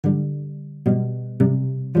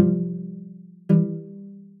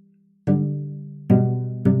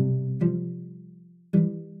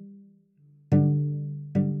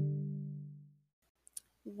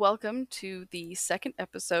welcome to the second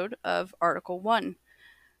episode of Article 1.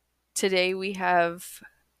 Today we have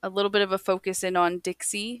a little bit of a focus in on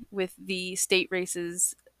Dixie with the state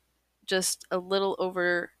races just a little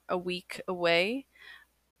over a week away.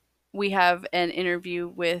 We have an interview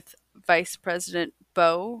with Vice President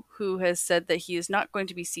Bo, who has said that he is not going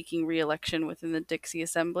to be seeking re election within the Dixie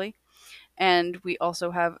Assembly. And we also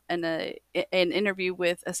have an interview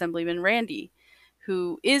with Assemblyman Randy,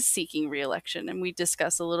 who is seeking reelection, and we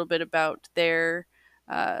discuss a little bit about their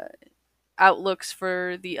uh, outlooks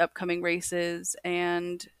for the upcoming races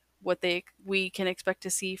and what we can expect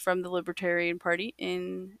to see from the Libertarian Party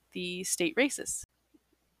in the state races.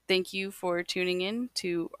 Thank you for tuning in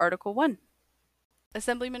to Article 1.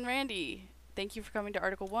 Assemblyman Randy, thank you for coming to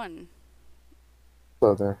Article 1.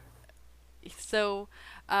 Hello there. So,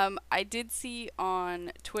 I did see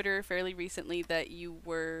on Twitter fairly recently that you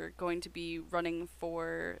were going to be running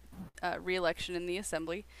for re-election in the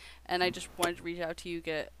assembly, and I just wanted to reach out to you,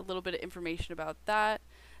 get a little bit of information about that,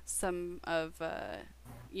 some of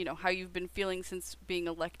how you've been feeling since being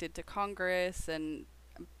elected to Congress, and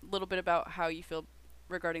a little bit about how you feel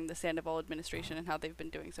regarding the Sandoval administration and how they've been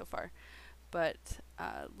doing so far. But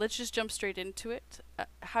let's just jump straight into it.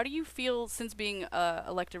 How do you feel since being a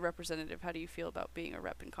elected representative? How do you feel about being a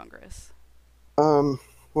rep in Congress? Um,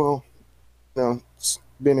 well,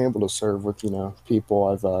 being able to serve with people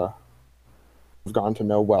I've gotten to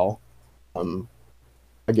know well. Um,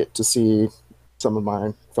 I get to see some of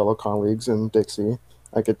my fellow colleagues in Dixie.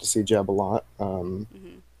 I get to see Jeb a lot.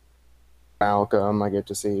 Mm-hmm. Malcolm, I get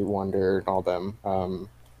to see Wonder and all them.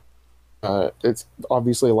 It's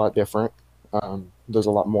obviously a lot different. There's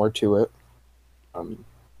a lot more to it. Um,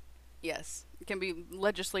 Yes, it can be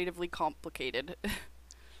legislatively complicated.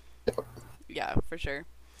 Yeah, for sure.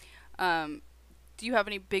 Um, do you have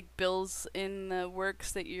any big bills in the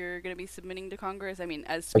works that you're going to be submitting to Congress? I mean,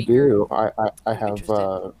 as I Speaker, do. I I'm have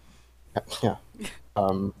interested. yeah.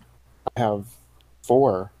 Um, I have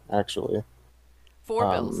four actually. Four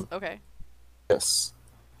bills. Um, Okay. yes.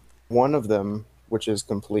 One of them, which is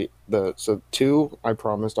complete, the so two I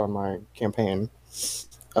promised on my campaign.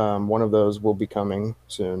 One of those will be coming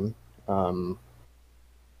soon. Um,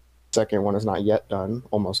 Second one is not yet done,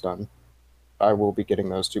 almost done. I will be getting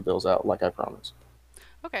those two bills out like I promised.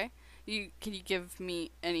 Okay. Can you give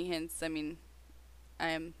me any hints? I mean,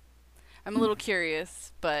 I'm I'm a little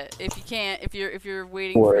curious, but if you can't, if you're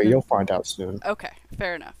waiting Don't for worry, the you'll find out soon. okay,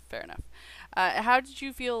 fair enough, fair enough. How did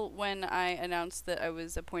you feel when I announced that I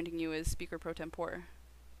was appointing you as Speaker pro tempore?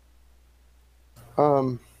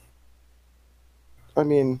 Um, I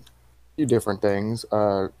mean, few different things.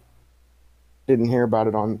 Didn't hear about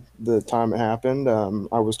it on the time it happened.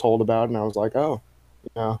 I was told about it, and I was like, oh,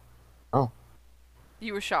 yeah, oh,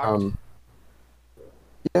 You were shocked. um,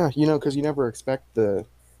 yeah, because you never expect the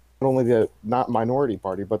not only the not minority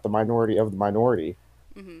party, but the minority of the minority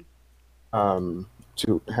Mm-hmm.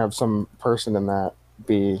 to have some person in that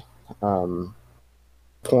be um,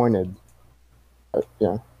 pointed. But,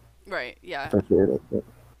 yeah, Right. Yeah. appreciate it. But,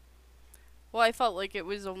 Well, I felt like it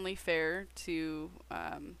was only fair to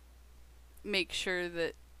make sure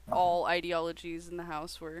that all ideologies in the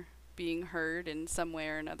House were being heard in some way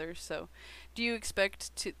or another. So, do you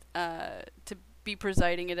expect to be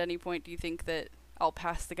presiding at any point? Do you think that I'll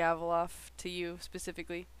pass the gavel off to you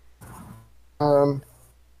specifically? um,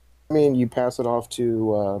 I mean, you pass it off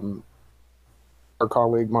to our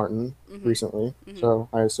colleague Martin Mm-hmm. recently, Mm-hmm. so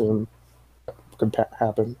I assume it could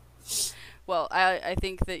happen. Well, I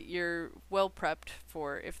think that you're well prepped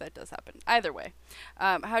for if that does happen. Either way,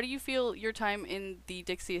 how do you feel your time in the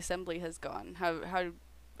Dixie Assembly has gone? How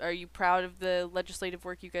are you proud of the legislative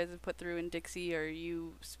work you guys have put through in Dixie? Are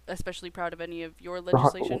you especially proud of any of your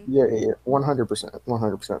legislation? Yeah, yeah, yeah, 100%,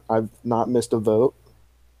 100%. I've not missed a vote,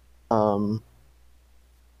 um,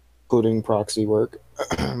 including proxy work.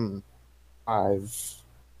 I've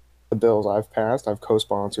the bills I've passed, I've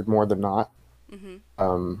co-sponsored more than not. Mm-hmm.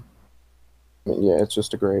 Um, yeah, it's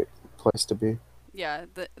just a great place to be. Yeah,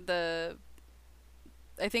 the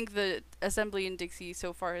I think the assembly in Dixie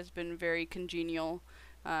so far has been very congenial.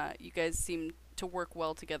 You guys seem to work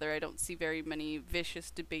well together. I don't see very many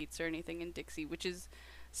vicious debates or anything in Dixie, which is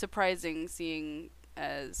surprising, seeing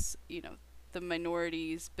as the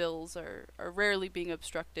minorities' bills are rarely being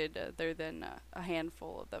obstructed, other than a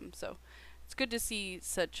handful of them. So it's good to see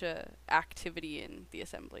such activity in the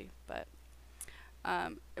assembly. But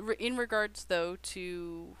in regards though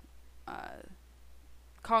to uh,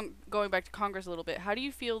 going back to Congress a little bit, how do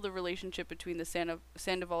you feel the relationship between the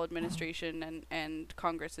Sandoval administration and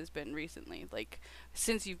Congress has been recently? Like,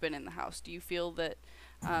 since you've been in the House, do you feel that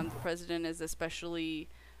the president is especially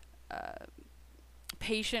uh,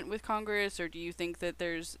 patient with Congress, or do you think that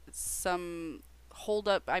there's some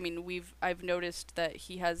holdup? I mean, I've noticed that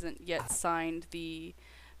he hasn't yet signed the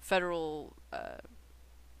federal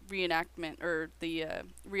reenactment or the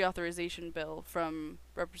reauthorization bill from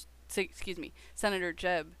excuse me, Senator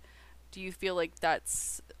Jeb. Do you feel like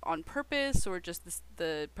that's on purpose, or just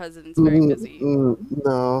the president's very busy?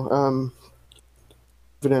 No,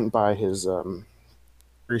 evident by his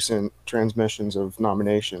recent transmissions of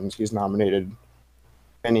nominations, he's nominated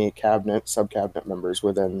many cabinet, sub-cabinet members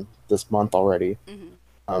within this month already. Mm-hmm.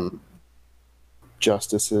 Um,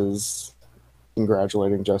 justices,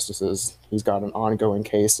 congratulating justices. He's got an ongoing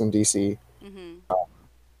case in D.C. Mm-hmm.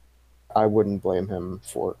 I wouldn't blame him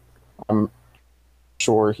for. I'm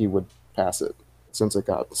sure he would pass it since it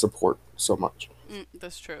got support so much.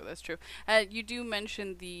 That's true. That's true. You do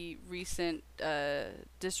mention the recent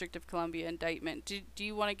District of Columbia indictment. Do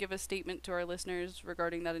you want to give a statement to our listeners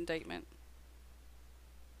regarding that indictment?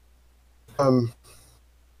 Um,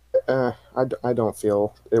 I don't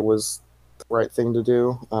feel it was the right thing to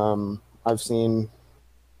do. I've seen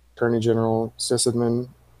Attorney General Sisselman,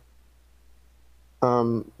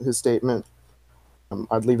 his statement.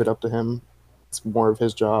 I'd leave it up to him. It's more of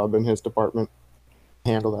his job and his department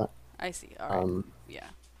to handle that. I see. All right. Um, Yeah.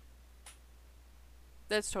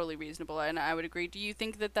 That's totally reasonable, and I would agree. Do you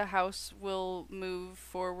think that the House will move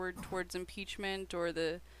forward towards impeachment or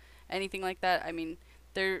the anything like that? I mean,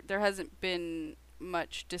 there hasn't been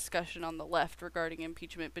much discussion on the left regarding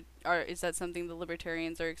impeachment, but is that something the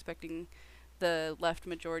libertarians are expecting the left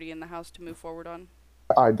majority in the House to move forward on?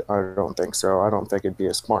 I don't think so. I don't think it'd be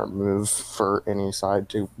a smart move for any side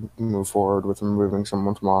to move forward with removing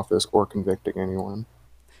someone from office or convicting anyone.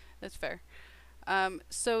 That's fair.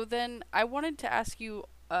 So then I wanted to ask you,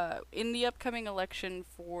 in the upcoming election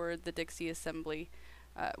for the Dixie Assembly,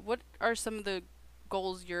 what are some of the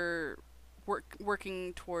goals you're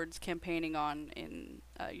working towards campaigning on in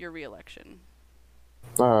your reelection?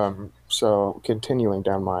 So continuing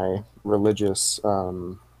down my religious,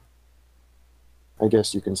 I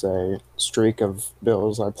guess you can say, streak of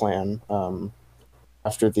bills, I plan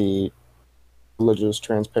after the Religious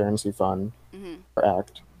Transparency Fund Mm-hmm. or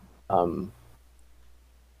Act. Um,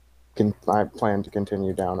 I plan to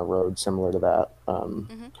continue down a road similar to that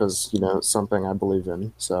Mm-hmm. because it's something I believe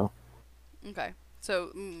in. So Okay.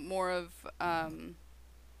 So more of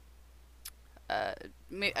uh,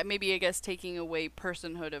 maybe I guess taking away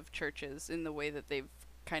personhood of churches in the way that they've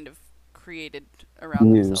kind of created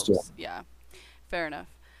around used, yeah. themselves. Yeah. Fair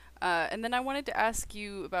enough. And then I wanted to ask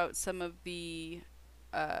you about some of the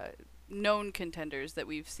uh, known contenders that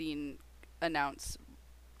we've seen announce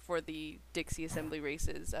for the Dixie Assembly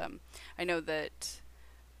races. I know that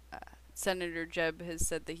uh, Senator Jeb has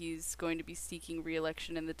said that he's going to be seeking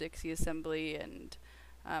re-election in the Dixie Assembly, and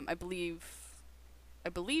I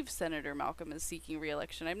believe Senator Malcolm is seeking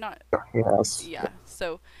re-election. I'm not. Yes. Yeah.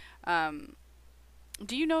 So, um,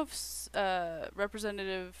 do you know if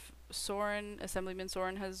Representative Soren, Assemblyman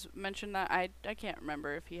Soren, has mentioned that? I can't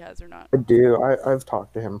remember if he has or not. I do. I've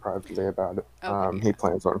talked to him privately about it. Okay, He yeah.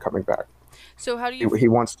 plans on coming back. So how do He, you? he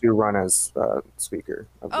wants to run as Speaker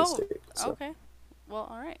of the Oh, state. So okay. Well,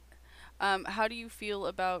 all right. How do you feel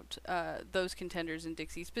about those contenders in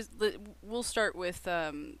Dixie? We'll start with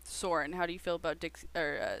Soren. How do you feel about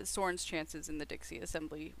Soren's chances in the Dixie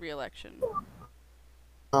Assembly re-election?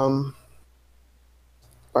 um,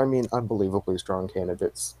 I mean, unbelievably strong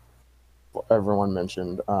candidates. Everyone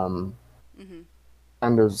mentioned. Mm-hmm.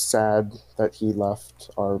 Kind of sad that he left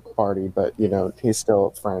our party, but Mm-hmm. he's still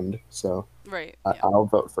a friend, so Right. I- Yeah. I'll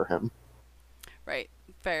vote for him. Right.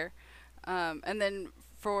 Fair. And then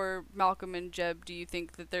for Malcolm and Jeb, do you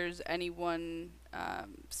think that there's anyone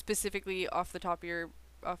specifically off the top of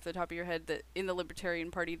your head that in the Libertarian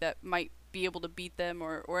Party that might be able to beat them,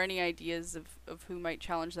 or any ideas of who might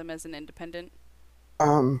challenge them as an independent?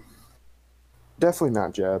 Um, Definitely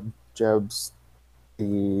not Jeb. Jeb's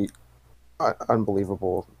the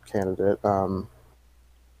unbelievable candidate.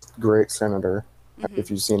 Great senator. Mm-hmm. If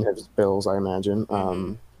you've seen his bills, I imagine.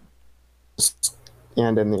 Mm-hmm.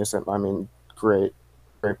 And in the assembly, I mean, great,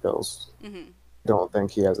 great bills. Mm-hmm. Don't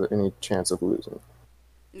think he has any chance of losing.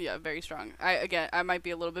 Yeah, very strong. I might be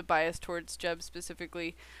a little bit biased towards Jeb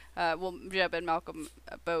specifically. Well, Jeb and Malcolm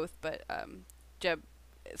both, but Jeb,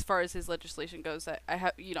 as far as his legislation goes, I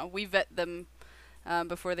have we vet them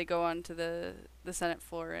before they go on to the Senate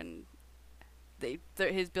floor, and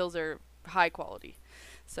his bills are high quality.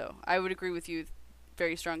 So I would agree with you.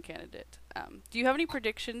 Very strong candidate. Do you have any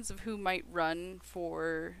predictions of who might run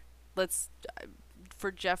let's for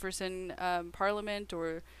Jefferson Parliament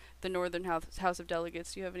or the Northern House of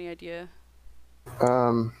Delegates? Do you have any idea?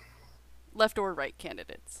 Um, left or right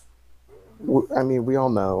candidates. I mean, we all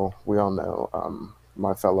know.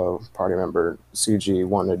 My fellow party member CG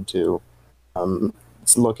wanted to um,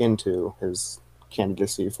 look into his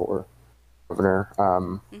candidacy for governor.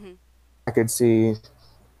 Mhm. I could see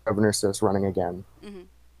Governor Sis running again. Mhm.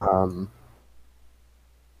 Um,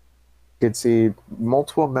 could see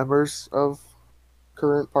multiple members of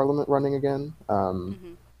current parliament running again.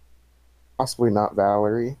 Mhm. Possibly not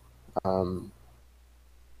Valerie. Um,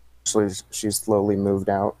 she's slowly moved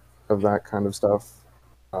out of Mhm. that kind of stuff.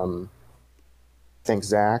 I think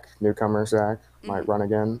Zach, newcomer Zach, might Mhm. run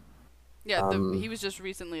again. Yeah, Um, he was just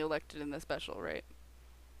recently elected in the special, right?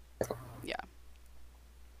 Yeah.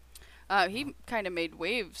 He kind of made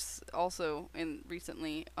waves also in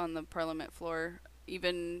recently on the parliament floor.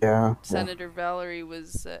 Even yeah, yeah. Senator Valerie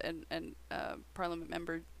was and Parliament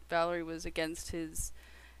member Valerie was against his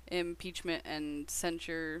impeachment and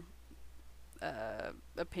censure Yeah,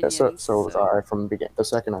 so opinions. so was So I from the beginning. The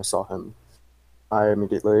second I saw him, I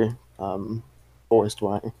immediately voiced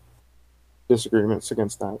my disagreements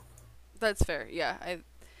against that. that's fair. Yeah,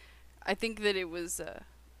 I think that it was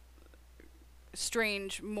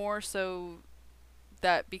strange more so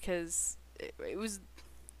that because it was.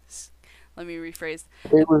 Let me rephrase.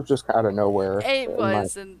 It was just out of nowhere. It In my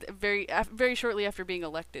was, and very shortly after being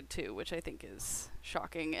elected too, which I think is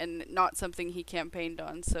shocking and not something he campaigned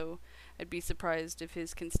on. So I'd be surprised if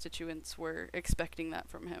his constituents were expecting that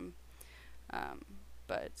from him. Um,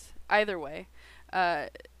 but either way, uh,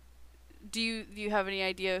 do you have any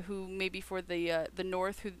idea who maybe for the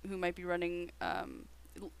North who might be running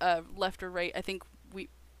left or right? I think we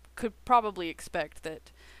could probably expect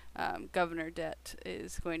that Governor Dett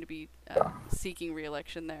is going to be seeking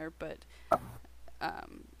re-election there, but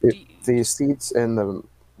it, the seats in the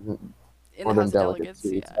in the northern House of delegate Delegates,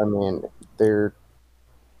 seats. yeah. I mean, they're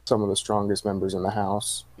some of the strongest members in the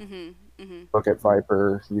House. Mhm. Mhm. Look at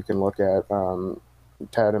Viper. You can look at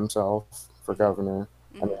Ted himself for Mhm. governor.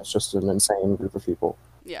 I mean, Mhm. it's just an insane group of people.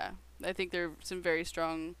 Yeah, I think there are some very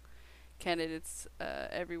strong candidates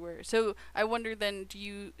everywhere. So I wonder then, do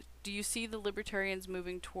you see the Libertarians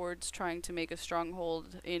moving towards trying to make a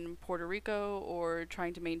stronghold in Puerto Rico or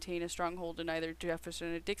trying to maintain a stronghold in either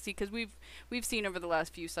Jefferson or Dixie? Because we've seen over the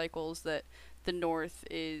last few cycles that the North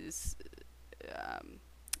is um,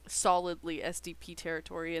 solidly SDP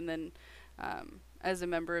territory, and then as a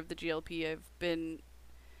member of the GLP, I've been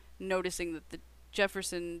noticing that the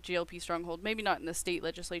Jefferson GLP stronghold, maybe not in the state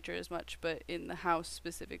legislature as much, but in the House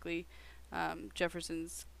specifically,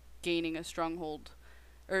 Jefferson's gaining a stronghold,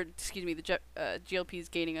 or excuse me, GLP is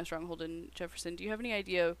gaining a stronghold in Jefferson. Do you have any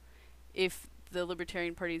idea if the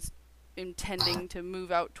Libertarian Party's intending to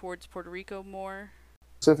move out towards Puerto Rico more?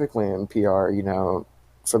 Specifically in PR,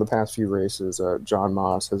 for the past few races, John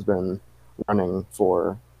Moss has been running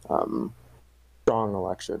for um, strong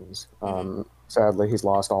elections. Mm-hmm. Sadly, he's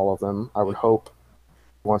lost all of them. I would Mm-hmm. hope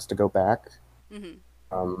he wants to go back. Mm-hmm.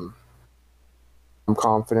 Um, I'm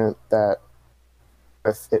confident that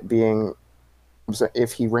with it being,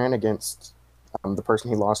 if he ran against the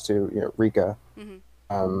person he lost to, Rika,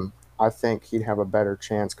 Mm-hmm. I think he'd have a better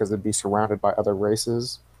chance because it'd be surrounded by other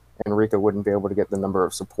races, and Rika wouldn't be able to get the number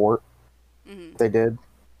of support Mm-hmm. they did.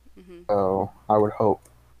 Mm-hmm. So I would hope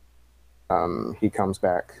he comes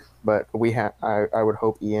back. But I would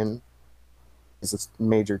hope Ian is a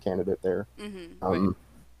major candidate there. Mm-hmm. Right. Um,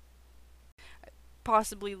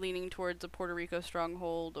 Possibly leaning towards a Puerto Rico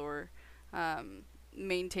stronghold or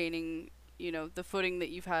maintaining, the footing that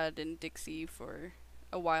you've had in Dixie for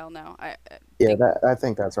a while now. I yeah, think, I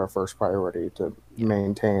think that's our first priority to yeah,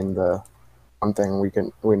 maintain the one thing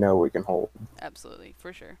we know we can hold. absolutely,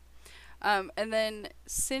 for sure. And then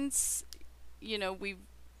since, we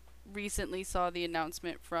recently saw the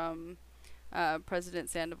announcement from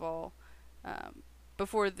President Sandoval um,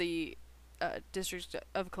 before the District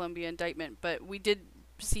of Columbia indictment, but we did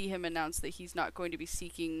see him announce that he's not going to be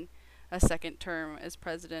seeking a second term as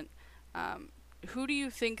president. Um, who do you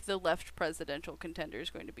think the left presidential contender is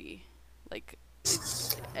going to be? Like,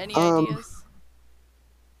 any Um, ideas?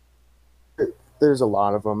 there's a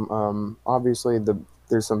lot of them. Obviously,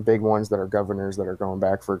 there's some big ones that are governors that are going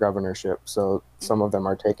back for governorship, so some Mm-hmm. of them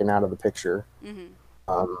are taken out of the picture. Mm-hmm.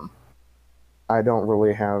 Um, I don't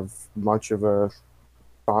really have much of a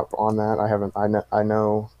thought on that. I haven't. I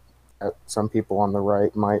know that some people on the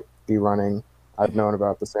right might be running. I've Mm-hmm. known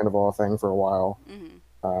about the Sandoval thing for a while.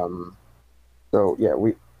 Mm-hmm. Um, so yeah,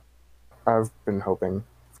 I've been hoping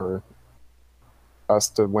for us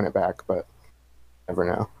to win it back, but never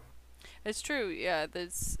know. It's true. Yeah,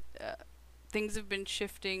 there's things have been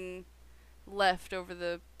shifting left over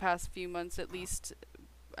the past few months, at least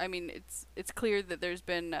I mean, it's clear that there's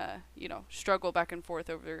been struggle back and forth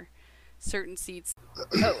over certain seats.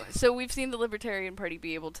 Oh, so we've seen the Libertarian Party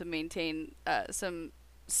be able to maintain some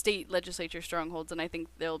state legislature strongholds, and I think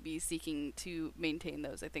they'll be seeking to maintain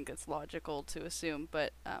those. I think it's logical to assume,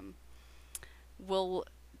 but will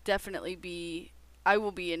definitely be. I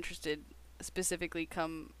will be interested specifically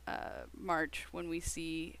come March when we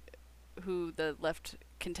see who the left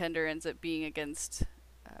contender ends up being against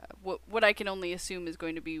what I can only assume is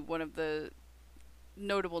going to be one of the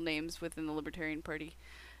notable names within the Libertarian Party.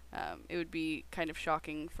 It would be kind of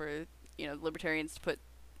shocking for libertarians to put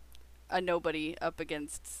a nobody up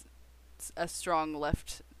against a strong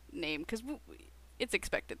left name, because it's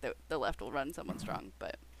expected that the left will run someone strong.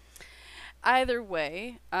 But either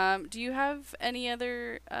way, do you have any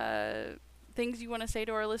other things you want to say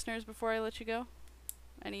to our listeners before I let you go?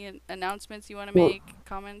 Any announcements you want to Well, make?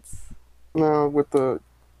 Comments? no, with the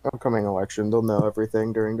upcoming election, they'll know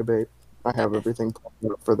everything during debate. I have everything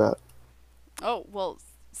planned up for that. Oh, well,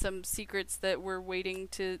 some secrets that we're waiting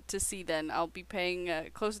to see then. I'll be paying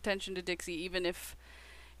close attention to Dixie, even if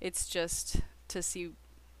it's just to see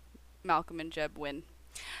Malcolm and Jeb win.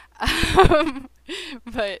 um,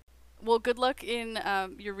 but, well, good luck in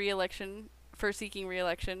your re-election, for seeking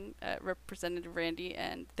re-election, Representative Randy,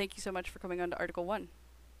 and thank you so much for coming on to Article 1.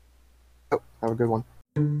 Oh, have a good one.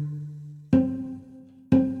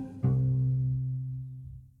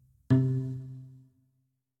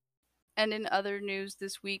 And in other news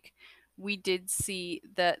this week, we did see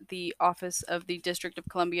that the Office of the District of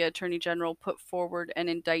Columbia Attorney General put forward an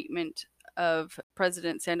indictment of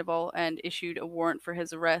President Sandoval and issued a warrant for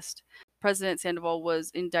his arrest. President Sandoval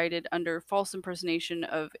was indicted under false impersonation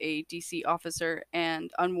of a DC officer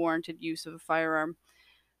and unwarranted use of a firearm,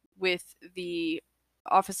 with the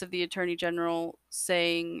Office of the Attorney General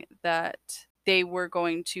saying that they were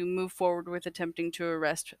going to move forward with attempting to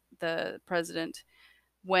arrest the president.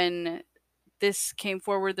 When this came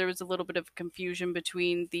forward, there was a little bit of confusion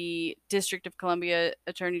between the District of Columbia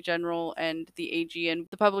Attorney General and the AG, and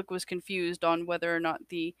the public was confused on whether or not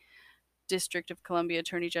the District of Columbia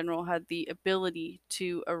Attorney General had the ability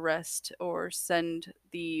to arrest or send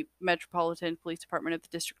the Metropolitan Police Department of the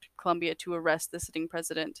District of Columbia to arrest the sitting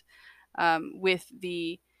president. With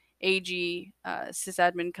the AG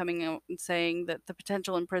sysadmin coming out and saying that the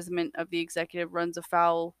potential imprisonment of the executive runs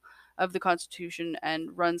afoul of the Constitution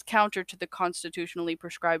and runs counter to the constitutionally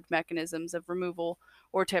prescribed mechanisms of removal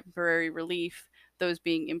or temporary relief, those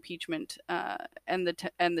being impeachment and the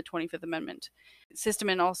 25th Amendment.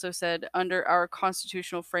 Systeman also said, under our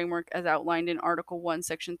constitutional framework as outlined in Article 1,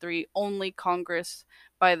 Section 3, only Congress,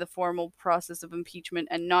 by the formal process of impeachment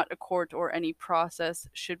and not a court or any process,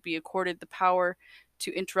 should be accorded the power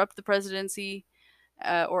to interrupt the presidency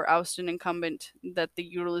or oust an incumbent, that the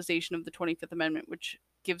utilization of the 25th Amendment, which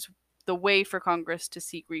gives the way for Congress to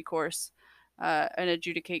seek recourse and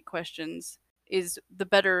adjudicate questions, is the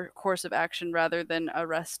better course of action rather than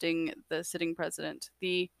arresting the sitting president.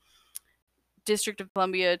 The District of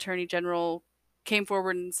Columbia Attorney General came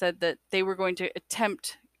forward and said that they were going to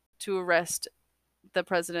attempt to arrest the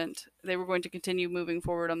president. They were going to continue moving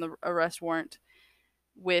forward on the arrest warrant,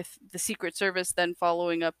 with the Secret Service then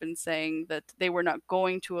following up and saying that they were not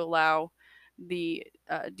going to allow the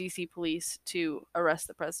DC police to arrest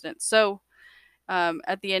the president. So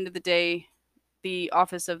at the end of the day, the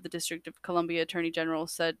Office of the District of Columbia Attorney General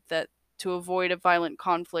said that to avoid a violent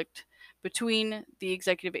conflict between the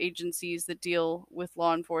executive agencies that deal with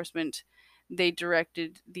law enforcement, they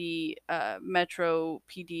directed the Metro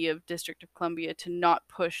PD of District of Columbia to not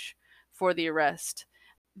push for the arrest.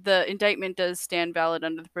 The indictment does stand valid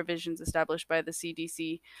under the provisions established by the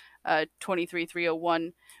CDC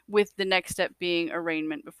 23301, with the next step being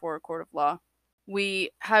arraignment before a court of law.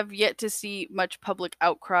 We have yet to see much public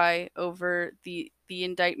outcry over the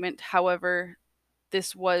indictment. However,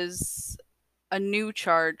 this was a new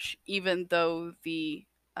charge, even though the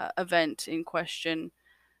event in question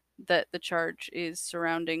that the charge is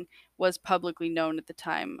surrounding was publicly known at the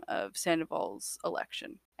time of Sandoval's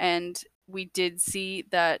election. And we did see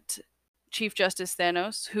that Chief Justice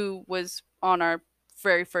Thanos, who was on our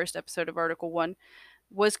very first episode of Article 1,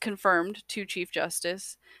 was confirmed to Chief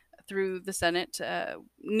Justice through the Senate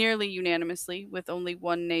nearly unanimously with only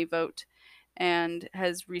one nay vote, and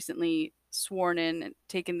has recently sworn in and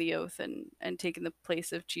taken the oath and taken the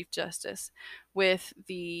place of Chief Justice, with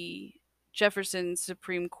the Jefferson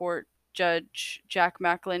Supreme Court Judge Jack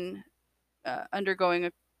Macklin undergoing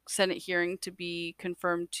a Senate hearing to be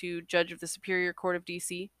confirmed to Judge of the Superior Court of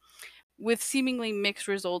DC. With seemingly mixed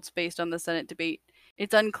results based on the Senate debate,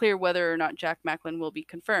 it's unclear whether or not Jack Macklin will be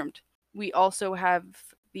confirmed. We also have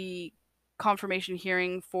the confirmation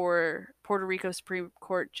hearing for Puerto Rico Supreme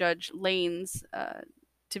Court Judge Lanes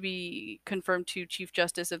to be confirmed to Chief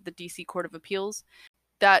Justice of the DC Court of Appeals.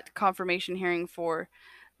 That confirmation hearing for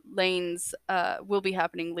Lanes will be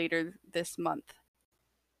happening later this month.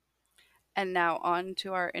 And now on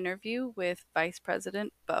to our interview with Vice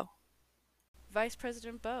President Beau. Vice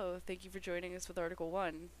President Beau, thank you for joining us with Article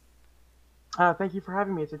 1. Thank you for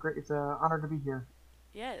having me. It's an honor to be here.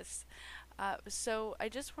 Yes. So I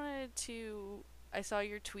just wanted to. I saw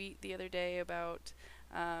your tweet the other day about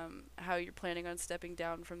how you're planning on stepping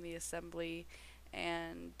down from the assembly,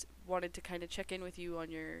 and wanted to kind of check in with you on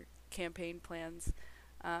your campaign plans.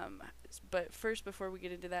 But first, before we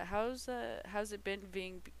get into that, how's it been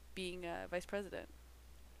being vice president?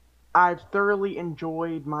 I've thoroughly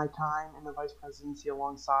enjoyed my time in the vice presidency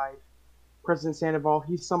alongside President Sandoval.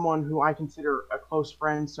 He's someone who I consider a close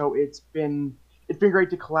friend, so it's been great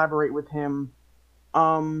to collaborate with him.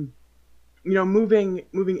 Moving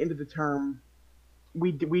into the term,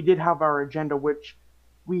 we did have our agenda, which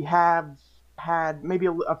we have had maybe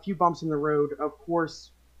a few bumps in the road. Of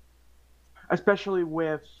course, especially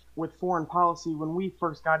with foreign policy. When we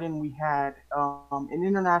first got in, we had an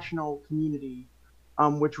international community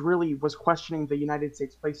which really was questioning the United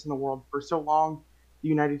States' place in the world. For so long, the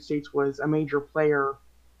United States was a major player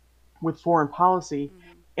with foreign policy,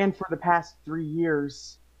 and for the past 3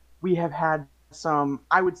 years, we have had some,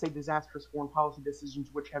 I would say, disastrous foreign policy decisions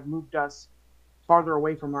which have moved us farther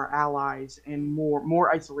away from our allies and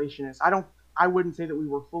more isolationist. I wouldn't say that we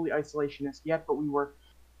were fully isolationist yet, but we were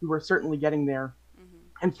certainly getting there.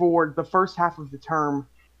 And for the first half of the term,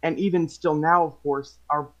 and even still now, of course,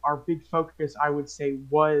 our big focus, I would say,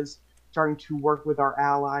 was starting to work with our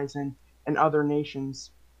allies and other nations,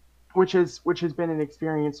 which has been an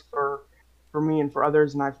experience for me and for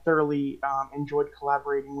others, and I've thoroughly enjoyed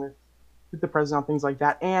collaborating with the president on things like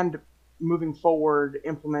that, and moving forward,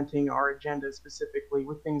 implementing our agenda specifically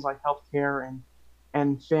with things like healthcare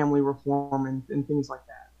and family reform and things like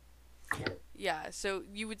that. Yeah, so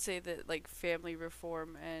you would say that like family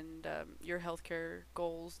reform and your healthcare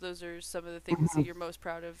goals, those are some of the things that you're most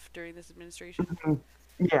proud of during this administration?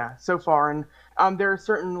 Yeah, so far, and there are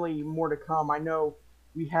certainly more to come. I know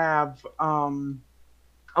we have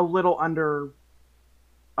a little under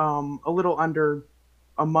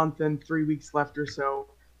a month and 3 weeks left or so,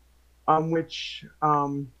 and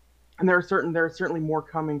there are certainly more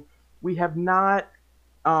coming. We have not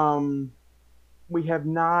um, we have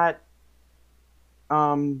not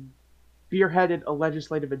spearheaded a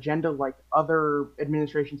legislative agenda like other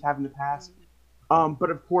administrations have in the past.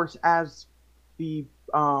 But of course, as the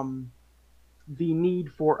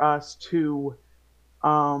need for us to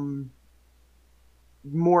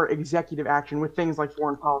more executive action with things like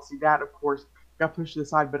foreign policy, that of course got pushed to the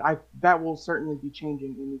side. But that will certainly be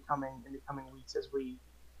changing in the coming weeks as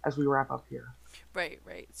we wrap up here. Right.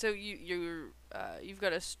 So you've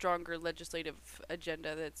got a stronger legislative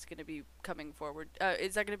agenda that's going to be coming forward.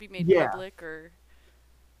 Is that going to be made public or?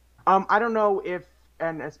 I don't know if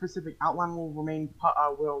a specific outline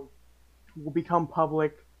will will become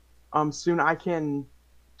public soon. I can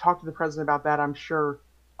talk to the president about that. I'm sure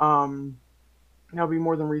that'll be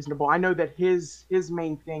more than reasonable. I know that his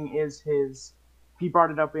main thing is he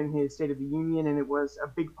brought it up in his State of the Union, and it was a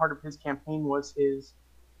big part of his campaign was his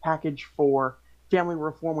package for family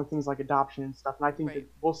reform with things like adoption and stuff. And I think that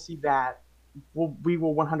we'll see that. We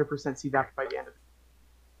will 100% see that by the end of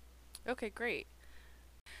it. Okay, great.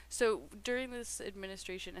 So during this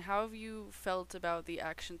administration, how have you felt about the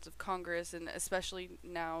actions of Congress, and especially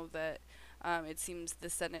now that it seems the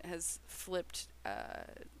Senate has flipped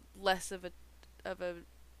less of a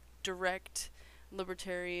direct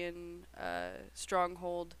libertarian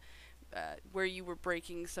stronghold, where you were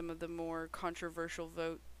breaking some of the more controversial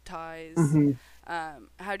vote ties?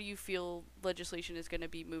 How do you feel legislation is going to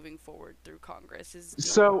be moving forward through Congress?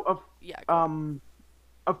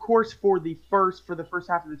 Of course, for the first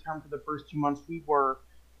half of the term, for the first 2 months, we were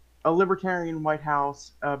a libertarian White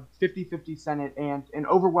House, a 50-50 Senate, and an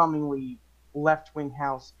overwhelmingly left-wing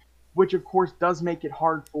House, which of course does make it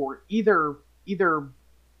hard for either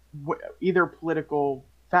political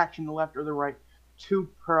faction, the left or the right, to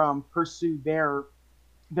pursue their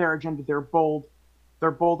agenda, their bold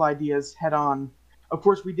ideas head on. Of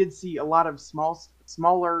course, we did see a lot of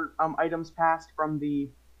smaller items passed from the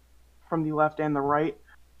left and the right.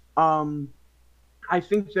 I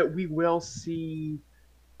think that we will see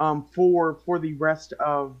for the rest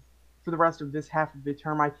of this half of the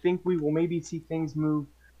term, I think we will maybe see things move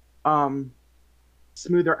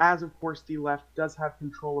smoother, as of course the left does have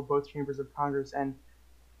control of both chambers of Congress, and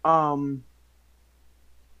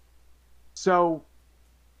so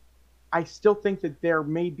I still think that there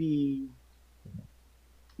may be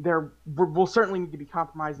there will certainly need to be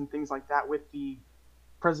compromise and things like that with the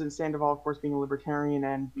President Sandoval, of course, being a libertarian,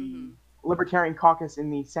 and the Mm-hmm. Libertarian caucus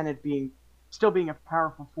in the Senate being a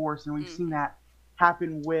powerful force, and we've seen Mm-hmm. that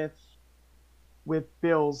happen with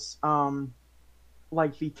bills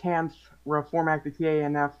like the TANF Reform Act, the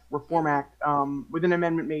TANF Reform Mm-hmm. Act, with an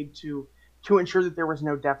amendment made to ensure that there was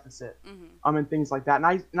no deficit, Mm-hmm. and things like that.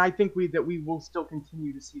 And I think we will still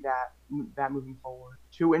continue to see that moving forward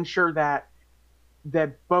to ensure that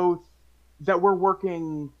both that we're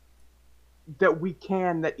working that we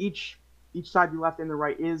can that each side, the left and the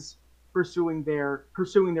right, is pursuing their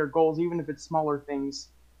goals, even if it's smaller things,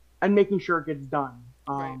 and making sure it gets done.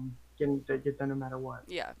 Right. Get done no matter what.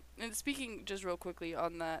 Yeah. And speaking just real quickly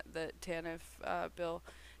on that TANF bill,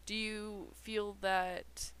 do you feel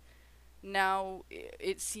that now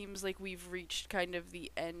it seems like we've reached kind of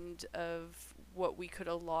the end of what we could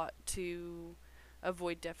allot to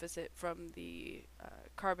avoid deficit from the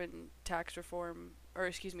carbon tax reform, or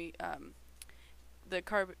excuse me, the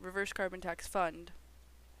reverse carbon tax fund?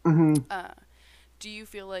 Mm-hmm. Uh, do you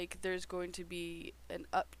feel like there's going to be an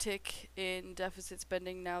uptick in deficit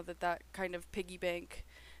spending now that that kind of piggy bank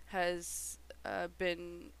has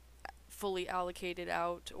been fully allocated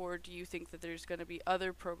out, or do you think that there's going to be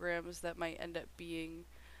other programs that might end up being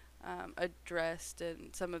addressed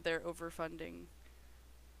and some of their overfunding?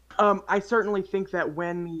 I certainly think that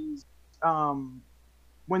um,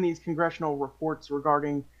 when these congressional reports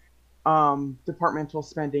regarding departmental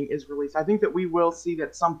spending is released, I think that we will see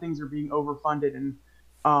that some things are being overfunded, and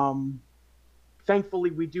um,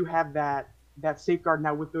 thankfully we do have that safeguard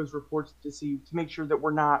now with those reports to make sure that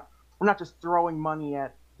we're not just throwing money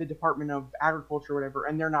at the Department of Agriculture or whatever,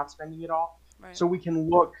 and they're not spending it all. Right. So we can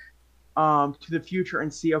look to the future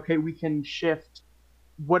and see, okay, we can shift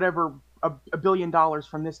whatever $1 billion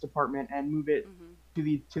from this department and move it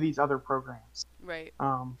Mm-hmm. to these other programs. Right.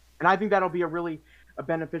 And I think that'll be a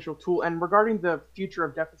beneficial tool. And regarding the future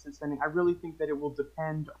of deficit spending, I really think that it will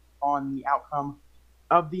depend on the outcome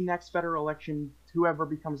of the next federal election, whoever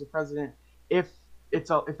becomes the president. If it's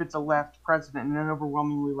a left president and an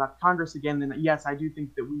overwhelmingly left Congress again, then yes, I do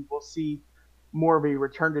think that we will see more of a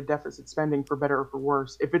return to deficit spending, for better or for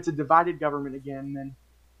worse. If it's a divided government again, then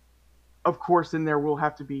of course, then there will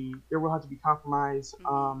have to be compromise.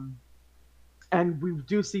 Mm-hmm. And we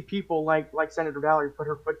do see people like Senator Valerie put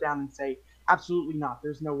her foot down and say, absolutely not.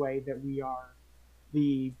 There's no way that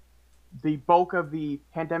the the bulk of the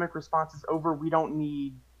pandemic response is over. We don't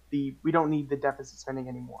need the deficit spending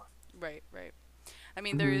anymore. Right. Right. I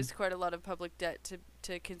mean, there Mm-hmm. is quite a lot of public debt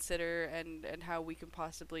to consider, and how we can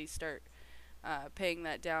possibly start paying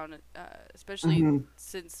that down, especially Mm-hmm.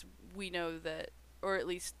 since we know that, or at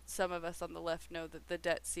least some of us on the left know that the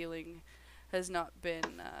debt ceiling has not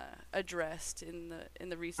been addressed in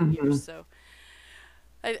the recent Mm-hmm. years. So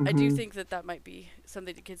I do Mm-hmm. think that that might be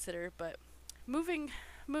something to consider. But moving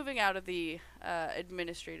moving out of the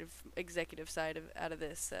administrative executive side of out of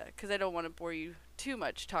this, because I don't want to bore you too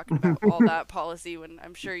much talking about all that policy when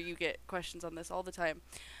I'm sure you get questions on this all the time.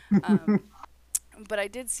 Um, but I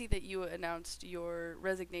did see that you announced your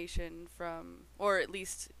resignation from, or at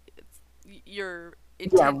least your Yeah,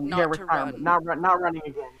 intent yeah, not to retirement, run. not running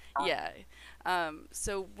again. Yeah.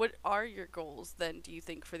 So what are your goals then, do you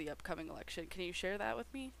think, for the upcoming election? Can you share that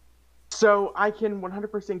with me? So I can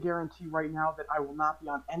 100% guarantee right now that I will not be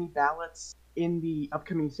on any ballots in the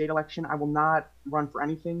upcoming state election. I will not run for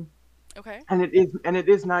anything, Okay. and it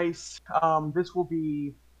is nice. This will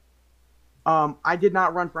be. I did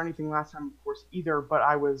not run for anything last time, of course, either, but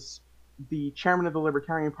I was the chairman of the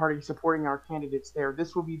Libertarian Party supporting our candidates there.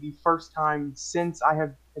 This will be the first time since I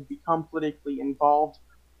have become politically involved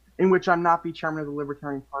in which I'm not the chairman of the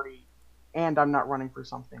Libertarian Party and I'm not running for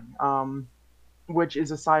something, which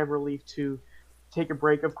is a sigh of relief to take a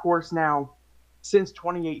break. Of course, now since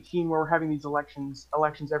 2018, where we're having these elections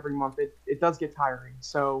every month, it does get tiring.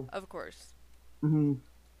 So, Of course. mhm.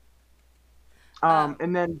 Um,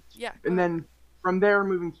 And then yeah, go and ahead. then from there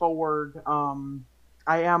moving forward,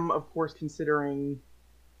 I am of course considering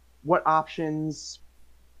what options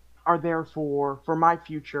are there for my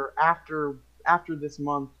future after this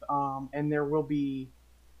month, and there will be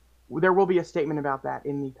a statement about that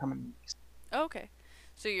in the coming weeks. Oh, okay.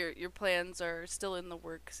 So your plans are still in the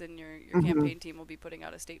works, and your Hmm. campaign team will be putting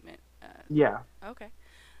out a statement. Yeah. Okay,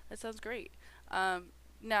 that sounds great.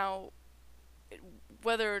 Now,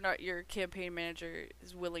 whether or not your campaign manager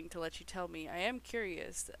is willing to let you tell me, I am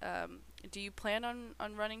curious. Do you plan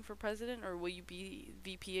on running for president, or will you be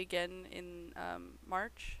VP again in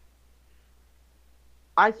March?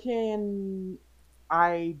 I can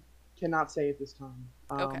I cannot say at this time.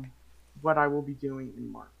 Okay. what I will be doing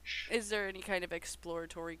in March. Is there any kind of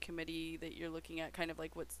exploratory committee that you're looking at? Kind of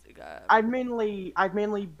like what's I've mainly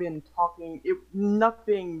been talking.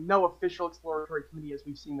 Nothing, no official exploratory committee as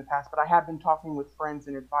we've seen in the past, but I have been talking with friends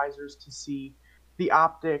and advisors to see the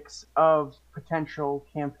optics of potential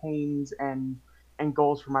campaigns and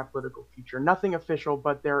goals for my political future. Nothing official,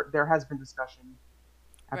 but there has been discussion.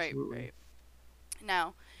 Absolutely. Right.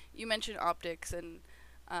 Now, you mentioned optics, and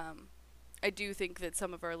I do think that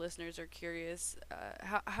some of our listeners are curious.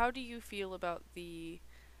 How do you feel about the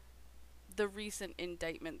recent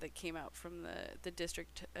indictment that came out from the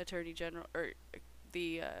district attorney general, or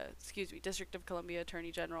the District of Columbia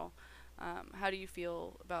Attorney General? How do you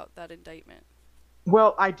feel about that indictment?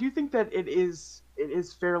 Well, I do think that it is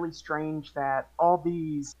fairly strange that all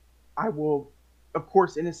these, I will, of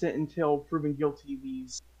course, innocent until proven guilty,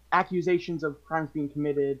 these accusations of crimes being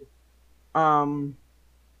committed um,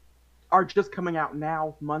 are just coming out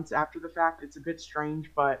now, months after the fact. It's a bit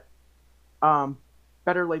strange, but um,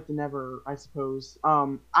 better late than never, I suppose.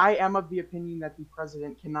 I am of the opinion that the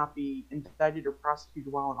president cannot be indicted or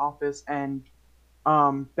prosecuted while in office, and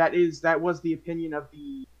that was the opinion of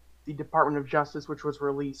the Department of Justice, which was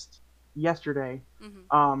released yesterday.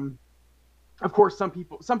 Mm-hmm. Of course, some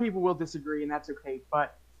people will disagree, and that's okay.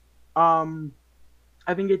 But um,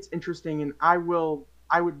 I think it's interesting, and I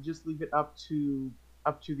would just leave it up to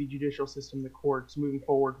the judicial system, the courts, moving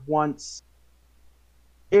forward.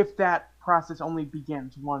 If that process only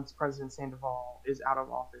begins once President Sandoval is out of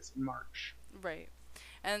office in March. Right.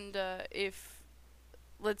 And if,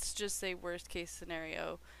 let's just say worst case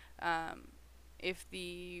scenario, if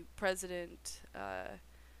the president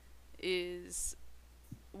is,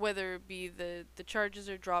 whether it be the charges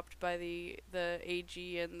are dropped by the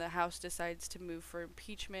AG and the House decides to move for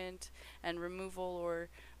impeachment and removal,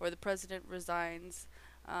 or the president resigns,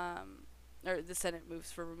 or the Senate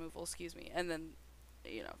moves for removal, excuse me, and then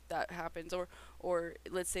that happens, or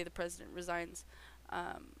let's say the president resigns,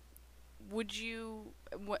 would you,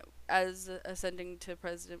 as ascending to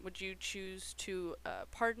president, would you choose to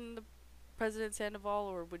pardon the President Sandoval,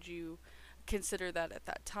 or would you consider that at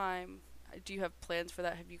that time? Do you have plans for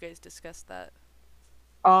that? Have you guys discussed that?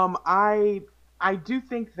 I do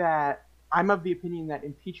think that I'm of the opinion that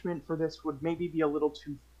impeachment for this would maybe be a little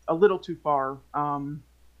too far.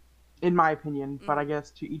 In my opinion, but I Mm. guess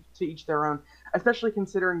to each their own. Especially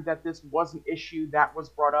considering that this was an issue that was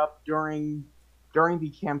brought up during the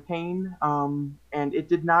campaign, and it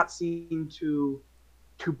did not seem to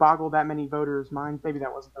boggle that many voters' minds. Maybe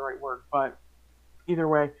that wasn't the right word, but either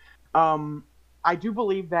way, um, I do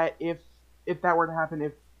believe that if that were to happen,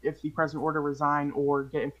 if the president were to resign or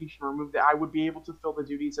get impeached and removed, that I would be able to fill the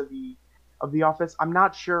duties of the office. I'm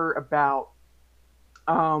not sure about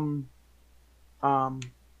um um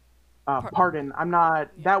Par- pardon. I'm not.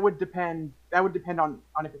 yeah. That would depend. That would depend on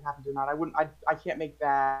if it happens or not. I wouldn't. I can't make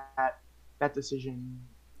that decision.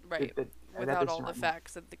 Right. That Without all decision the right now.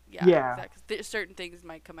 facts of the, yeah, Yeah. exactly. Certain things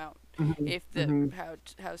might come out Hmm. if the Hmm.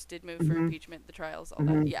 House did move for Hmm. impeachment, the trials, all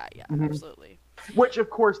Hmm. that. Yeah, Hmm. absolutely. Which, of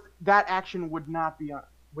course, that action would not be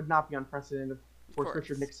unprecedented. Of Of course, Richard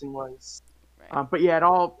course. Nixon was. Right. But yeah, it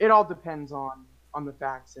all depends on the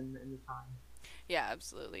facts and the time. Yeah,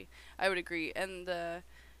 absolutely. I would agree. And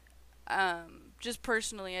just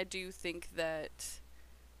personally, I do think that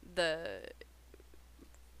the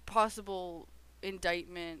possible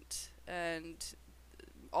indictment and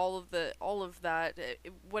all of that,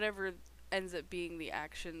 whatever ends up being the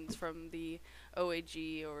actions from the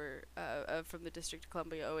OAG, or from the District of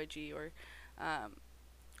Columbia OAG, um,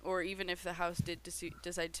 or even if the House did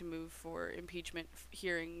decide to move for impeachment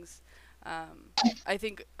hearings, I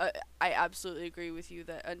think I absolutely agree with you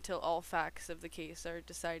that until all facts of the case are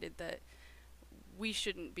decided, that we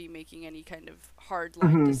shouldn't be making any kind of hard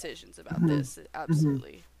line Hmm. decisions about Hmm. this. Hmm.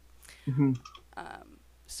 Absolutely. Hmm.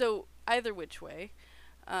 So either which way,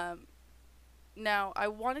 um, now I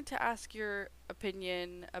wanted to ask your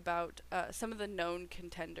opinion about some of the known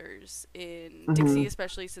contenders in Hmm. Dixie,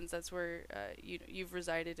 especially since that's where you've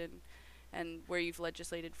resided and where you've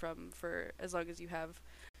legislated from for as long as you have.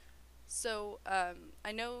 So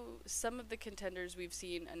I know some of the contenders we've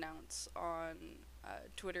seen announce on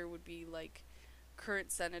Twitter would be like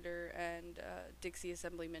current senator and Dixie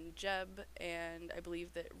Assemblyman Jeb, and I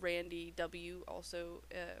believe that Randy W. also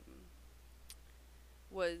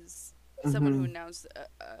was someone who Hmm. announced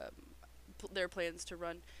their plans to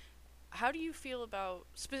run. How do you feel about?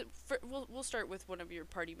 We'll start with one of your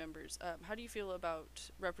party members. How do you feel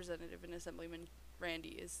about Representative and Assemblyman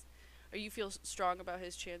Randy? Are you feel strong about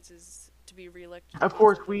his chances to be reelected Of to the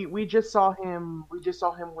course, assembly? we just saw him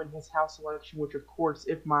win his House election, which of course,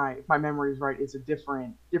 if my memory is right, is a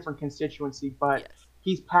different constituency. But Yes.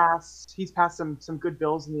 he's passed some good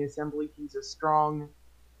bills in the assembly. He's a strong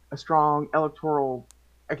electoral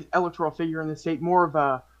figure in the state, more of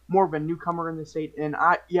a newcomer in the state, and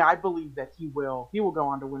I believe that he will go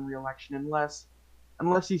on to win re-election unless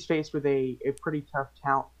he's faced with a pretty tough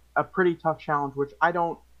challenge, which I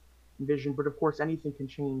don't envision. But of course, anything can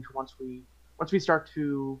change once we start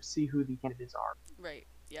to see who the candidates are. Right.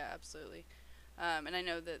 Yeah, absolutely. And I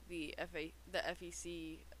know that the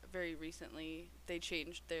FEC very recently they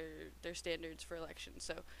changed their standards for elections,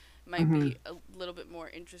 so it might Hmm. be a little bit more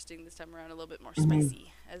interesting this time around, a little bit more Hmm.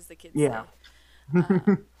 spicy, as the kids Yeah. say.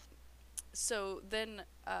 Um, so then,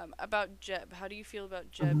 about Jeb, how do you feel about Hmm.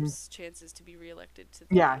 Jeb's chances to be reelected to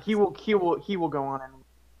Yeah, the assembly? he will go on and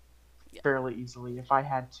Yeah. fairly easily if I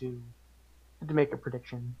had to make a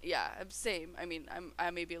prediction. Yeah, same. I mean,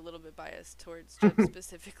 I may be a little bit biased towards Jeb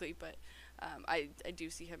specifically, but I do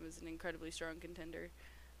see him as an incredibly strong contender.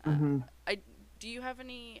 Hmm. I do you have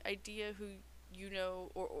any idea who you know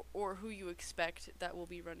or who you expect that will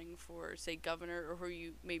be running for, say, governor, or who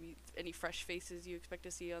you maybe any fresh faces you expect to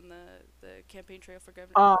see on the campaign trail for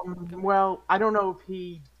governor? Well, I don't know if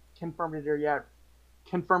he confirmed it or yet,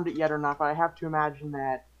 confirmed it yet or not, but I have to imagine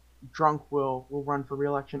that Drunk will run for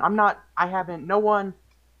re-election. I'm not. I haven't. No one.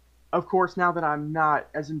 Of course, now that I'm not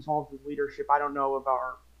as involved with leadership, I don't know of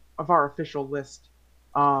our official list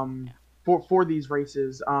um, Yeah. for these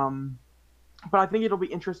races. But I think it'll be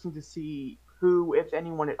interesting to see who, if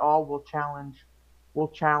anyone at all, will challenge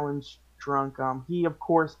Drunk. He of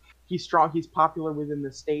course he's strong. He's popular within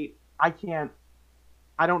the state. I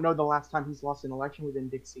don't know the last time he's lost an election within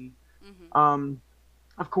Dixie. Mhm. Um,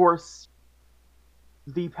 of course,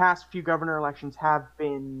 the past few governor elections have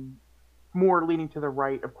been more leaning to the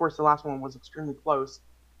right. Of course, the last one was extremely close.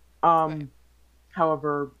 Right. Um,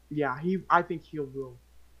 However, yeah, I think he will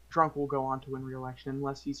Drunk will go on to win re-election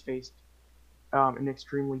unless he's faced an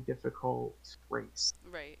extremely difficult race.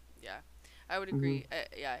 Right. Yeah. I would Hmm. agree.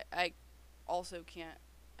 Yeah. I also can't.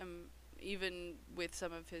 Um. Even with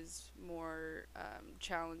some of his more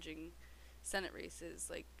challenging Senate races,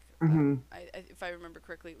 like Hmm. if I remember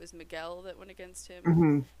correctly, it was Miguel that went against him.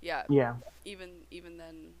 Hmm. Yeah. Yeah. Even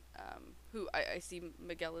then, who I see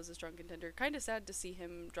Miguel as a strong contender. Kind of sad to see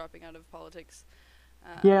him dropping out of politics.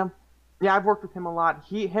 Yeah. Um, Yeah. I've worked with him a lot.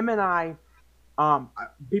 Him and I.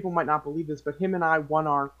 People might not believe this, but him and I won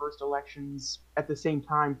our first elections at the same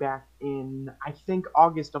time back in I think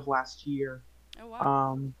August of last year. oh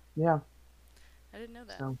wow, Yeah. I didn't know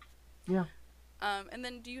that. So yeah. And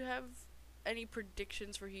then, do you have any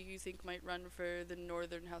predictions for who you think might run for the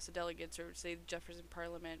Northern House of Delegates, or say the Jefferson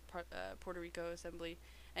Parliament, Puerto Rico Assembly?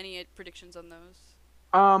 Any predictions on those?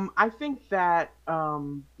 I think that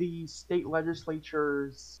the state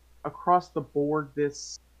legislatures across the board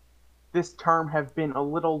this term have been a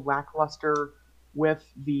little lackluster with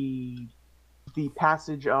the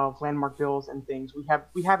passage of landmark bills and things.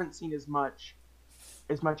 We haven't seen as much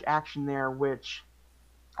action there, which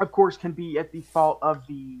of course can be at the fault of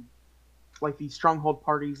the stronghold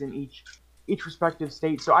parties in each respective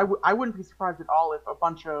state. So I wouldn't be surprised at all if a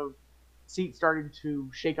bunch of seats started to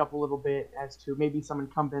shake up a little bit as to maybe some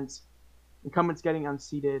incumbents getting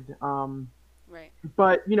unseated. Right.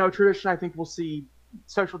 But traditionally, I think we'll see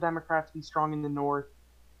social democrats be strong in the north.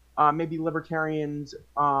 Maybe libertarians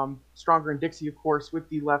stronger in Dixie, of course, with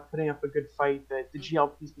the left putting up a good fight. The Mm-hmm.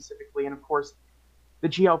 GLP specifically, and of course the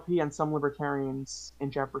GLP and some libertarians in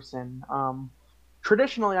Jefferson.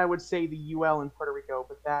 Traditionally, I would say the UL in Puerto Rico,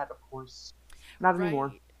 but that, of course, not anymore.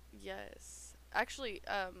 Right. Yes. Actually,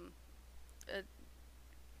 uh,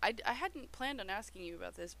 I hadn't planned on asking you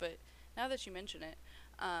about this, but now that you mention it,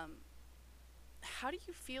 um, how do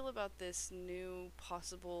you feel about this new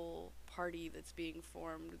possible party that's being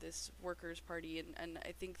formed, this workers' party? And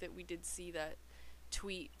I think that we did see that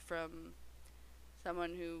tweet from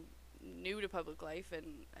someone who new to public life,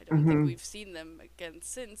 and I don't think Hmm. we've seen them again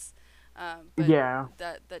since. But Yeah.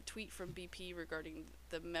 that tweet from BP regarding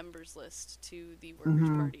the members list to the Workers'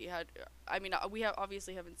 Hmm. Party had, I mean, we have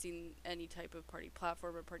obviously haven't seen any type of party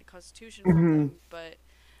platform or party constitution from Hmm. them, but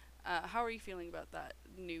how are you feeling about that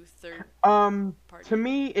new third Um, to party?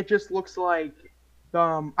 me, it just looks like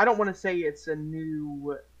I don't want to say it's a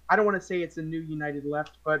new. I don't want to say it's a new United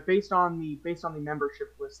Left, but based on the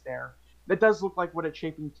membership list there, that does look like what it's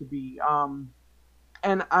shaping to be.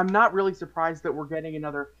 And I'm not really surprised that we're getting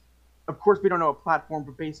another. Of course, we don't know a platform,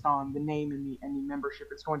 but based on the name and the membership,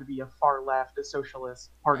 it's going to be a far left, a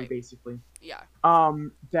socialist party, Right. basically. Yeah.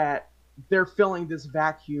 That they're filling this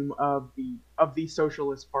vacuum of the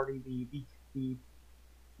Socialist Party, the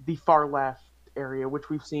the far left area, which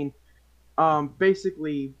we've seen.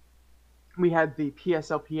 Basically, we had the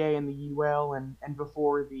PSLPA and the UL, and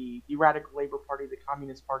before the Radical Labor Party, the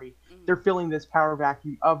Communist Party. They're filling this power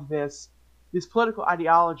vacuum of this political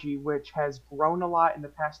ideology, which has grown a lot in the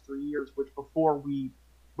past 3 years, which before we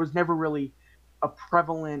was never really a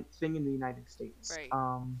prevalent thing in the United States. Right.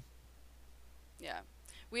 Yeah.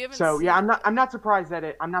 We haven't So seen... yeah, I'm not surprised that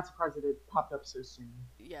it popped up so soon.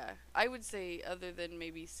 Yeah, I would say, other than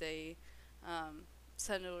maybe say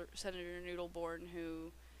Senator Noodleborn,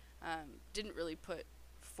 who didn't really put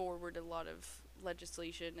forward a lot of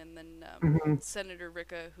legislation, and then Senator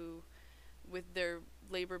Ricca, who with their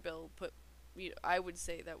labor bill put, I would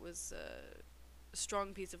say that was a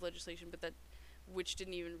strong piece of legislation, but that which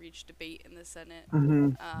didn't even reach debate in the Senate.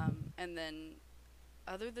 And then,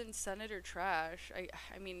 other than Senator Trash,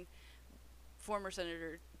 I mean,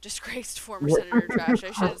 disgraced former Senator Trash,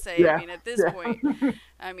 I should say. Yeah. I mean, at this point,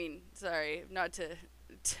 I mean, sorry, not to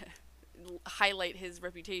highlight his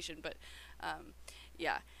reputation, but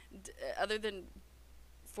yeah. Other than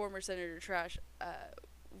former Senator Trash,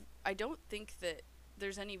 I don't think that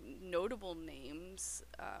there's any notable names,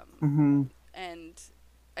 and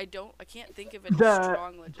I can't think of any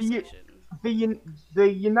strong legislation.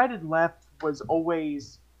 The United Left was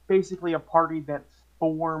always basically a party that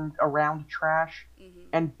formed around Trash,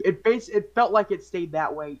 and it felt like it stayed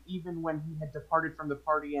that way even when he had departed from the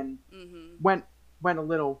party and went a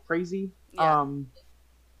little crazy. Yeah.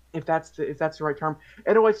 If that's the right term,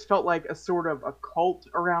 it always felt like a sort of a cult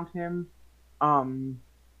around him.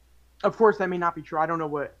 Of course, that may not be true. I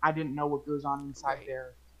didn't know what goes on inside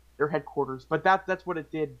their headquarters, but that's what it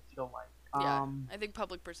did feel like. Yeah, I think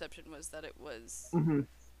public perception was that it was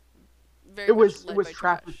very it was much led by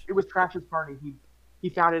Trash. Trash. It was Trash's party. He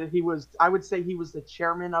founded it. I would say he was the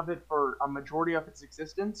chairman of it for a majority of its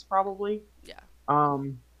existence, probably. Yeah.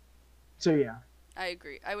 So yeah. I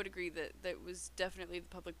agree. I would agree that was definitely the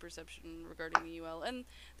public perception regarding the UL, and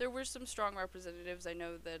there were some strong representatives. I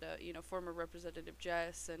know that former Representative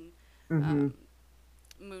Jess and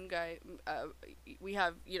Moon Guy. We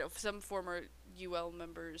have some former UL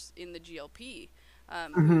members in the GLP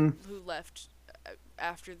who left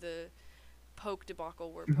after the Polk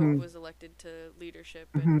debacle, where Polk was elected to leadership,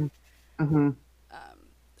 and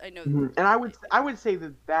I know. And I would say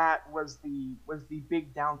that was the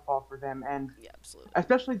big downfall for them, and yeah, absolutely.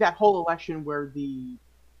 Especially that whole election where the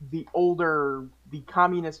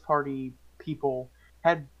Communist Party people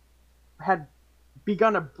had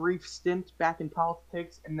begun a brief stint back in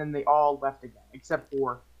politics, and then they all left again, except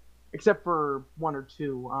for one or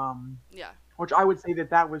two. Yeah. Which I would say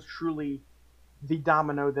that was truly the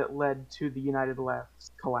domino that led to the United Left's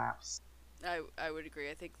collapse. I would agree.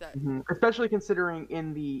 I think that, especially considering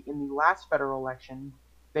in the last federal election,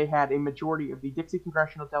 they had a majority of the Dixie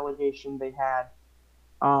congressional delegation. They had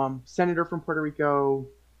senator from Puerto Rico,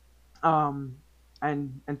 and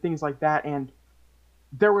things like that. And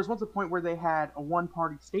there was once a point where they had a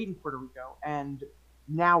one-party state in Puerto Rico, and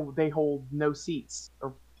now they hold no seats.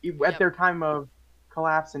 Or at their time of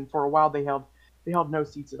collapse, and for a while they held no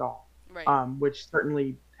seats at all. Right. Which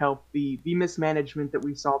certainly helped the mismanagement that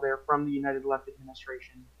we saw there from the United Left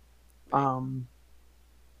administration. Right.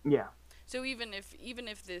 Yeah. So even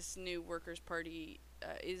if this new Workers' Party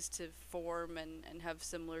is to form and have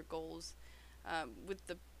similar goals, with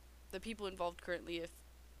the people involved currently,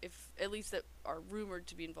 if at least that are rumored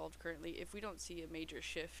to be involved currently, if we don't see a major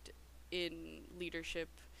shift in leadership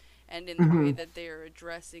and in the way that they are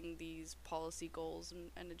addressing these policy goals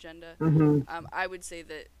and agenda, I would say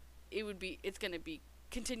that it's going to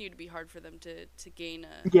continue to be hard for them to gain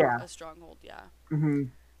a stronghold. Yeah.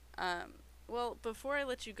 Well, before I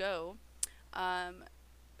let you go,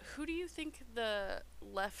 who do you think the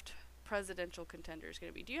left presidential contender is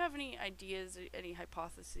going to be? Do you have any ideas, any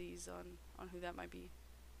hypotheses on who that might be?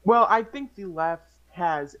 Well, I think the left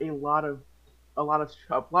has a lot of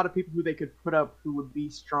people who they could put up who would be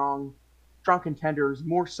strong contenders,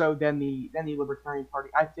 more so than the Libertarian Party.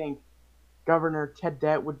 I think Governor Ted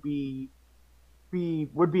Dett would be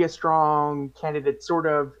a strong candidate, sort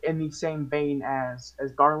of in the same vein as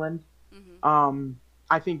Garland.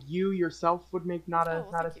 I think you yourself would make not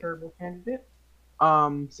a terrible candidate.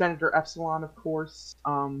 Senator Epsilon, of course,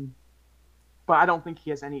 but I don't think he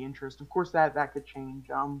has any interest. Of course, that could change.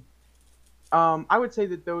 I would say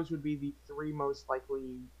that those would be the three most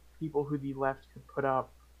likely people who the left could put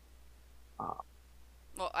up.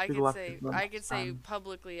 Well, I could say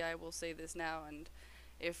publicly, I will say this now, and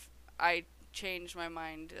if I change my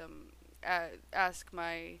mind, ask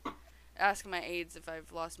my ask my aides if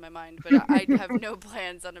I've lost my mind, but I have no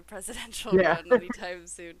plans on a presidential Yeah. run anytime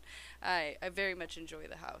soon. I very much enjoy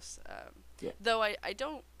the House. Yeah. Though I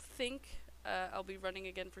don't think I'll be running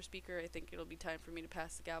again for Speaker. I think it'll be time for me to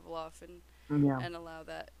pass the gavel off and allow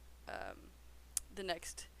that the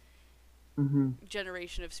next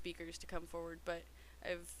generation of speakers to come forward. But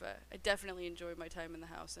I definitely enjoyed my time in the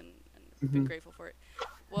House and been grateful for it.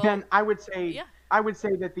 Well, Then I would say yeah.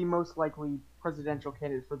 that the most likely presidential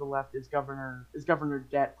candidate for the left is Governor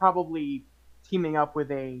Jett, probably teaming up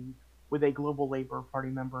with a global Labor Party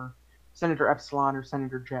member, Senator Epsilon or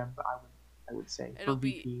Senator Jeb. I would say for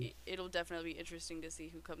VP. It'll definitely be interesting to see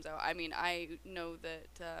who comes out. I mean, I know that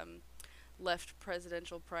left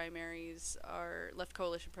coalition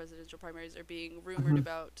presidential primaries are being rumored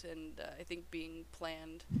about and I think being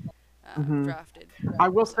planned, drafted. I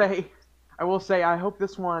will say I hope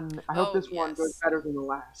this one one goes better than the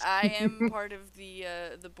last. I am part of the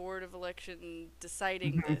board of election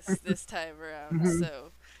deciding this time around.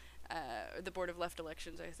 So the board of left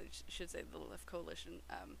elections, I should say, the left coalition.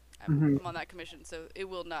 I'm on that commission, so it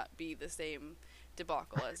will not be the same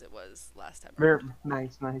debacle as it was last time around. Very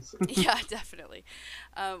nice. Yeah, definitely.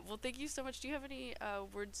 Well, thank you so much. Do you have any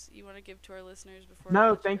words you want to give to our listeners before?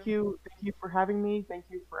 No, thank you for having me. Thank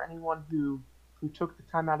you for anyone who took the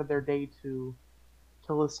time out of their day to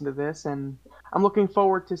listen to this, and I'm looking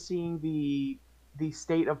forward to seeing the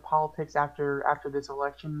state of politics after this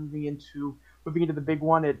election, moving into the big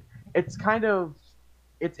one. It's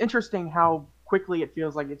interesting how quickly it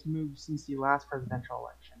feels like it's moved since the last presidential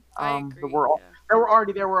election. I agree. They were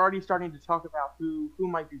already starting to talk about who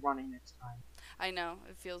might be running next time. I know.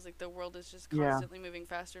 It feels like the world is just constantly moving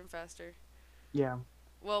faster and faster. Yeah.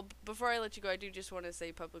 Well, before I let you go, I do just want to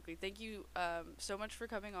say publicly, thank you so much for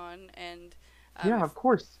coming on. And of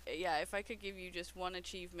course. Yeah, if I could give you just one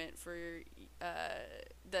achievement for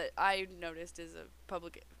that I noticed as a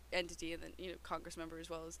public entity and then Congress member as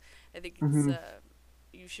well, as I think it's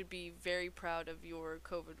you should be very proud of your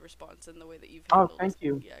COVID response and the way that you've handled. Oh, thank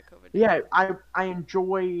you. Yeah, COVID. Yeah, I've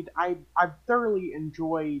thoroughly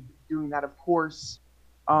enjoyed doing that. Of course,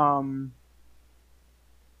 I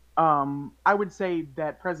would say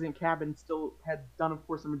that President Cabin still had done, of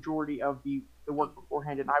course, the majority of the work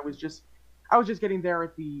beforehand, and I was just getting there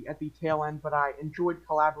at the tail end. But I enjoyed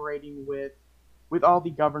collaborating with all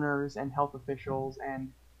the governors and health officials,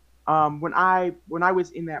 and when I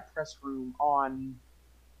was in that press room on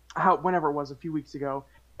whenever it was a few weeks ago,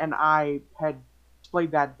 and I had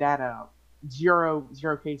displayed that data, zero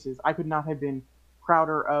cases, I could not have been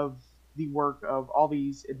prouder of the work of all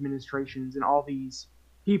these administrations and all these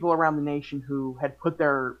people around the nation who had put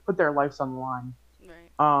their lives on the line.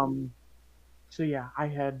 Right. So yeah,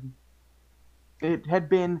 it had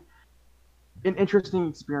been an interesting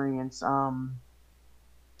experience, spearheading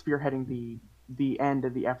the end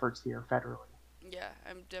of the efforts here federally. Yeah,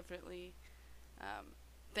 I'm definitely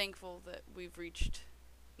thankful that we've reached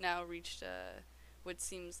what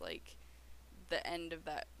seems like the end of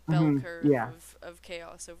that bell curve of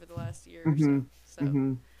chaos over the last year or so.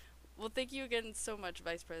 So, well, thank you again so much,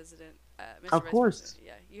 Vice President. Mr. Of course. Vice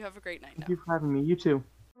President. Yeah, you have a great night now. Thank you for having me. You too.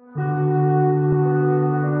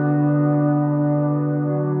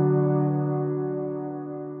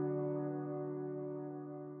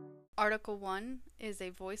 Article 1 is a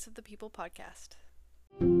Voice of the People podcast.